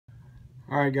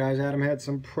Alright guys, Adam had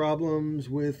some problems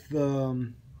with, I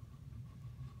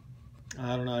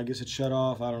don't know, I guess it shut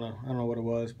off, I don't know what it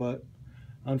was, but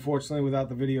unfortunately without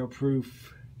the video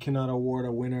proof, cannot award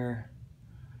a winner.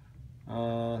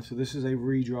 So this is a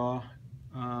redraw.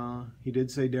 He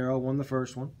did say Daryl won the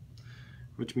first one,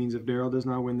 which means if Daryl does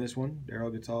not win this one,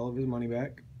 Daryl gets all of his money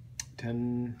back.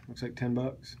 Looks like 10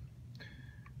 bucks.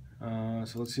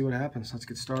 So let's see what happens. Let's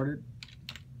get started.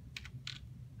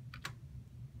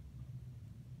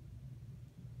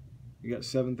 You got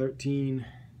 713,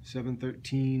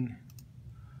 713.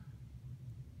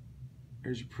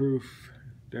 Here's your proof.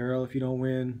 Daryl, if you don't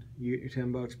win, you get your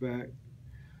 10 bucks back.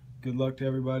 Good luck to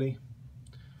everybody.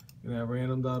 We're gonna have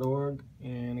random.org,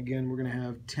 and again, we're gonna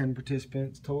have 10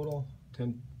 participants total,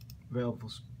 10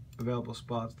 available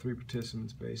spots, 3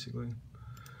 participants basically.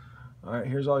 All right,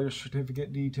 here's all your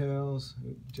certificate details.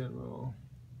 General.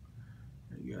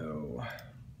 There you go.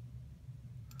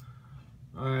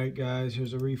 Alright guys,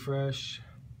 here's a refresh.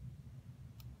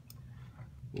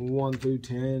 1 through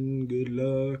 10, good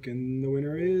luck, and the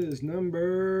winner is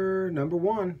number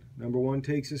 1. Number 1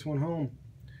 takes this one home.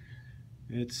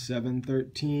 It's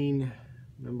 713.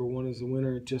 Number 1 is the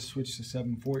winner. It just switched to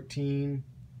 714.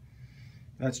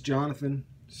 That's Jonathan.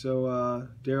 So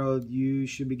Daryl, you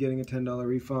should be getting a $10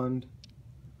 refund.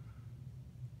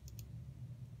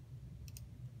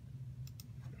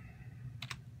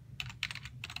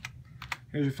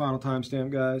 Here's your final timestamp,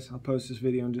 guys. I'll post this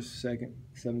video in just a second.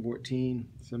 714.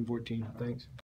 Thanks.